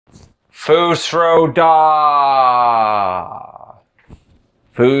Fusro da.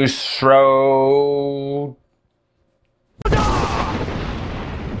 Fusro.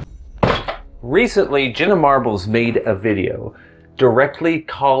 Recently, Jenna Marbles made a video directly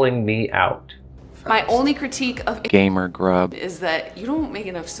calling me out. My only critique of gamer grub is that you don't make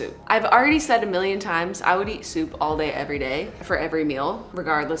enough soup. I've already said a million times, I would eat soup all day, every day, for every meal,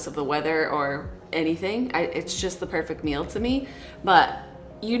 regardless of the weather or anything. It's just the perfect meal to me, but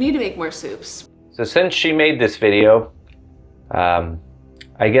you need to make more soups. So since she made this video,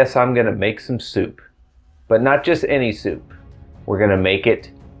 I guess I'm gonna make some soup, but not just any soup. We're gonna make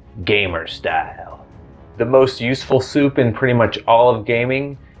it gamer style. The most useful soup in pretty much all of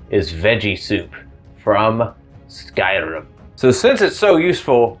gaming is veggie soup from Skyrim. So since it's so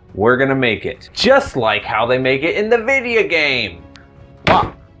useful, we're gonna make it just like how they make it in the video game.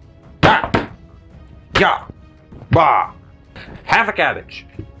 Bah, bah, ya, bah. Half a cabbage.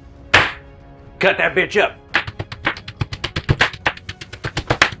 Cut that bitch up.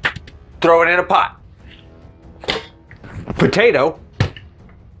 Throw it in a pot. Potato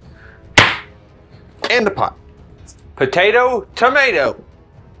in the pot. Potato, tomato,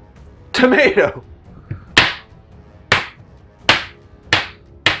 tomato.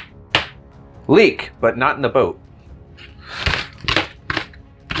 Leak, but not in the boat.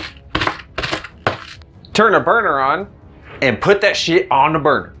 Turn a burner on and put that shit on the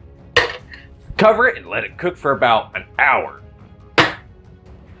burner. Cover it and let it cook for about an hour.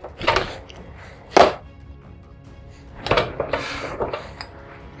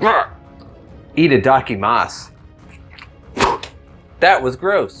 Eat a dakimasu. That was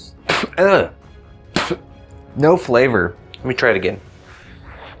gross. Ugh. No flavor. Let me try it again.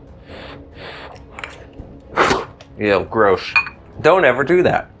 Yeah, gross. Don't ever do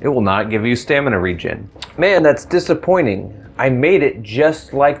that. It will not give you stamina regen. Man, that's disappointing. I made it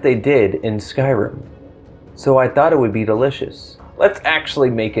just like they did in Skyrim. So I thought it would be delicious. Let's actually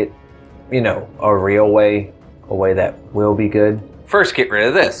make it, you know, a real way, a way that will be good. First, get rid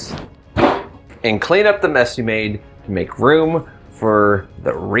of this and clean up the mess you made to make room for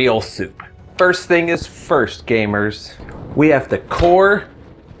the real soup. First thing is first, gamers. We have to core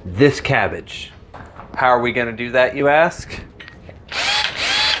this cabbage. How are we gonna do that, you ask?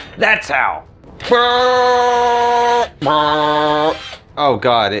 That's how. Oh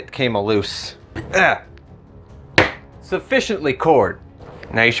God, it came loose. Sufficiently cored.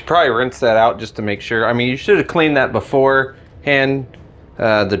 Now you should probably rinse that out just to make sure. I mean, you should have cleaned that beforehand,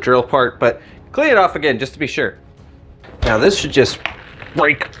 the drill part, but clean it off again just to be sure. Now this should just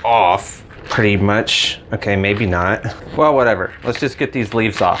break off pretty much. Okay, maybe not. Well, whatever. Let's just get these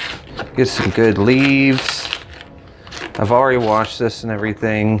leaves off. Get some good leaves. I've already washed this and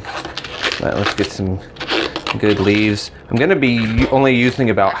everything. But let's get some good leaves. I'm gonna be only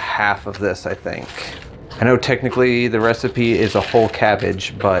using about half of this, I think. I know technically the recipe is a whole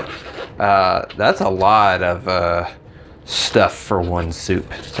cabbage, but that's a lot of stuff for one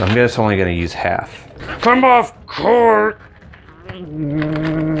soup. So I'm just only gonna use half. Come off court!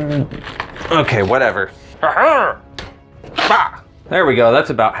 Okay, whatever. There we go,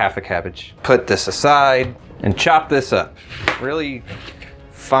 that's about half a cabbage. Put this aside and chop this up really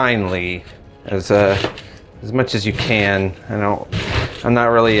finely, as much as you can. I'm not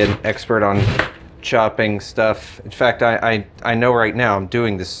really an expert on chopping stuff. In fact, I know right now I'm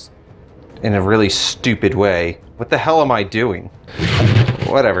doing this in a really stupid way. What the hell am I doing?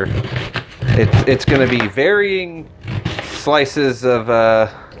 Whatever. It's gonna be varying slices of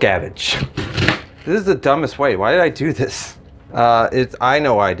cabbage. This is the dumbest way. Why did I do this? I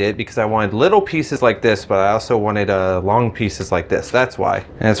know I did because I wanted little pieces like this, but I also wanted long pieces like this. That's why.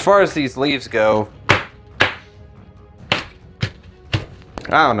 And as far as these leaves go,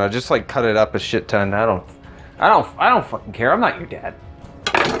 I don't know. Just like cut it up a shit ton. I don't fucking care. I'm not your dad.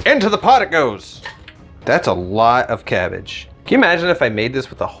 Into the pot it goes. That's a lot of cabbage. Can you imagine if I made this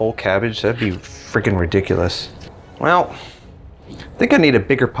with a whole cabbage? That'd be freaking ridiculous. Well, I think I need a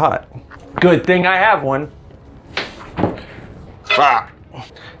bigger pot. Good thing I have one.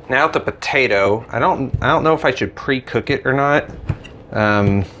 Now the potato. I don't know if I should pre-cook it or not.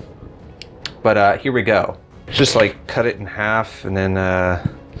 But here we go. Just like cut it in half and then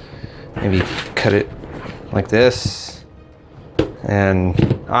maybe cut it like this. And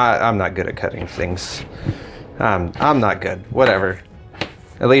I'm not good at cutting things. I'm not good. Whatever.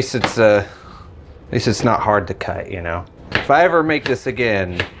 At least it's not hard to cut, you know. If I ever make this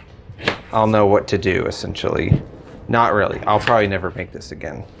again, I'll know what to do, essentially. Not really. I'll probably never make this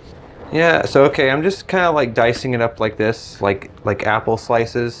again. Yeah, so okay, I'm just kind of like dicing it up like this, like apple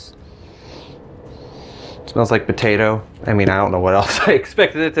slices. Smells like potato. I mean, I don't know what else I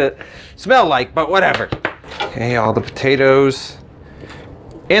expected it to smell like, but whatever. Okay, all the potatoes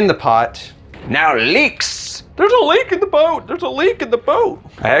in the pot. Now leeks. There's a leak in the boat. There's a leak in the boat.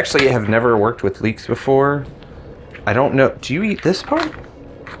 I actually have never worked with leeks before. I don't know. Do you eat this part?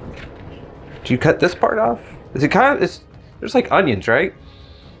 Do you cut this part off? Is it kind of, there's like onions, right?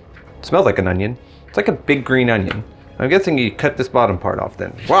 It smells like an onion. It's like a big green onion. I'm guessing you cut this bottom part off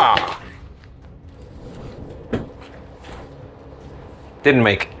then. Wow. Didn't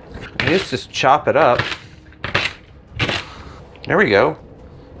make it. Let's just chop it up. There we go.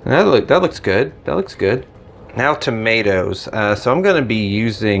 That looks good. That looks good. Now tomatoes. So I'm gonna be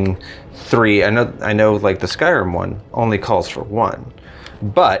using 3. I know like the Skyrim one only calls for 1,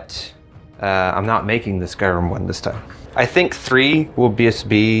 but I'm not making the Skyrim one this time. I think 3 will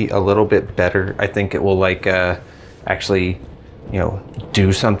be a little bit better. I think it will like actually, you know,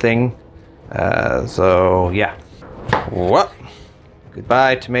 do something. So yeah. Whoop.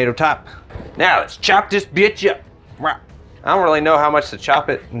 Goodbye, tomato top. Now let's chop this bitch up. I don't really know how much to chop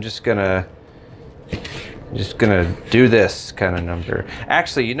it. I'm just gonna do this kind of number.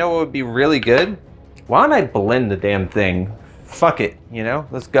 Actually, you know what would be really good? Why don't I blend the damn thing? Fuck it, you know?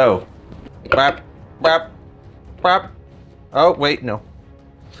 Let's go. Bop, bop, bop. Oh, wait, no.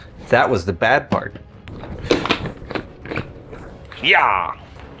 That was the bad part. Yeah.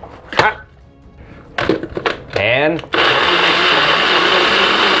 Ha. And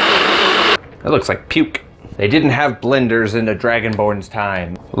that looks like puke. They didn't have blenders in the Dragonborn's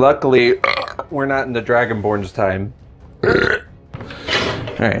time. Luckily, we're not in the Dragonborn's time. All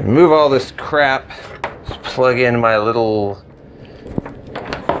right, move all this crap. Just plug in my little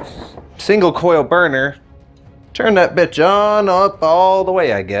single coil burner. Turn that bitch on up all the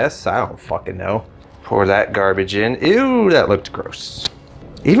way, I guess. I don't fucking know. Pour that garbage in. Ew, that looked gross.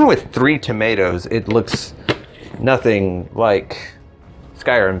 Even with 3 tomatoes, it looks nothing like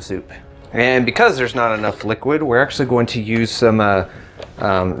Skyrim soup. And because there's not enough liquid, we're actually going to use some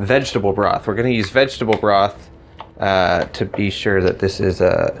vegetable broth. We're going to use vegetable broth to be sure that this is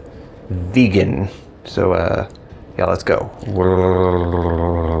vegan. So yeah, let's go.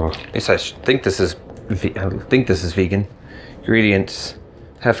 At least I think this is vegan. Ingredients: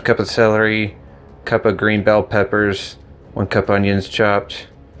 half a cup of celery, cup of green bell peppers, 1 cup onions chopped,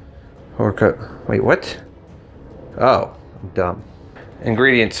 4 cup. Wait, what? Oh, I'm dumb.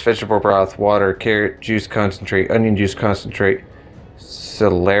 Ingredients: vegetable broth, water, carrot juice concentrate, onion juice concentrate,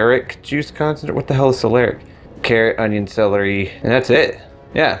 celeric juice concentrate. What the hell is celeric? Carrot, onion, celery, and that's it.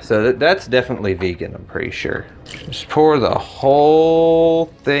 Yeah, so that's definitely vegan, I'm pretty sure. Just pour the whole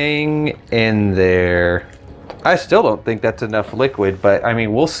thing in there. I still don't think that's enough liquid, but I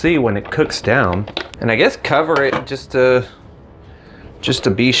mean, we'll see when it cooks down. And I guess cover it just to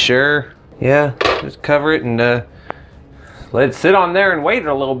be sure. Yeah, just cover it and let it sit on there and wait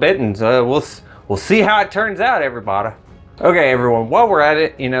a little bit, and we'll see how it turns out, everybody. Okay, everyone, while we're at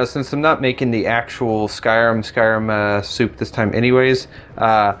it, you know, since I'm not making the actual Skyrim soup this time anyways,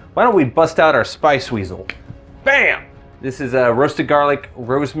 why don't we bust out our spice weasel? Bam! This is roasted garlic,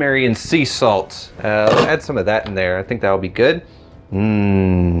 rosemary, and sea salt. Let's add some of that in there. I think that'll be good.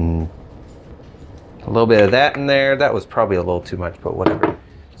 A little bit of that in there. That was probably a little too much, but whatever.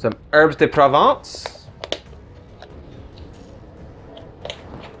 Some herbs de Provence.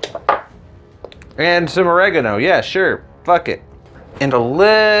 And some oregano. Yeah, sure. Fuck it. And a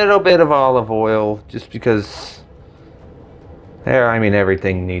little bit of olive oil, just because I mean,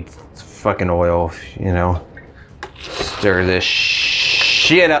 everything needs fucking oil, you know. Stir this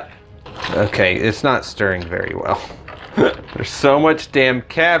shit up. Okay, it's not stirring very well. There's so much damn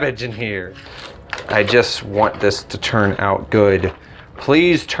cabbage in here. I just want this to turn out good.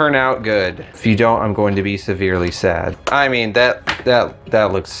 Please turn out good. If you don't, I'm going to be severely sad. I mean, that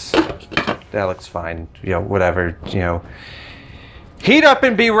looks fine. You know, whatever, you know. Heat up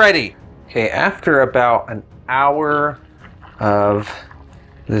and be ready. Okay, after about an hour of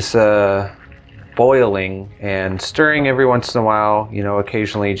this boiling and stirring every once in a while, you know,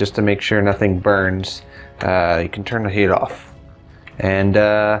 occasionally, just to make sure nothing burns, you can turn the heat off. And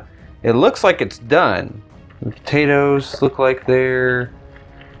it looks like it's done. The potatoes look like they're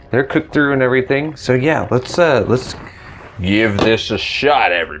cooked through and everything. So yeah, let's give this a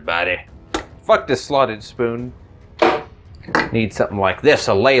shot, everybody. Fuck this slotted spoon. Need something like this,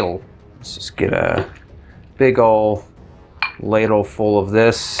 a ladle. Let's just get a big ol' ladle full of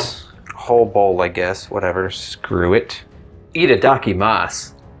this. Whole bowl, I guess, whatever, screw it.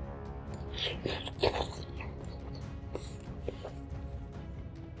 Itadakimasu.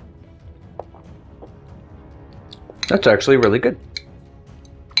 That's actually really good.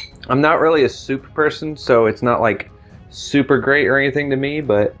 I'm not really a soup person, so it's not like super great or anything to me,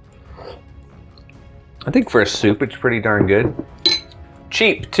 but I think for a soup, it's pretty darn good.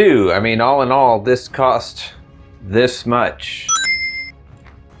 Cheap too. I mean, all in all, this cost this much.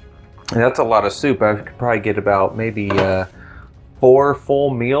 And that's a lot of soup. I could probably get about maybe 4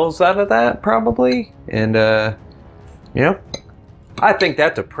 full meals out of that, probably. And you know, I think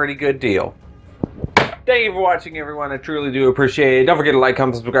that's a pretty good deal. Thank you for watching, everyone. I truly do appreciate it. Don't forget to like,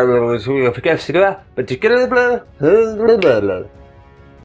 comment, subscribe,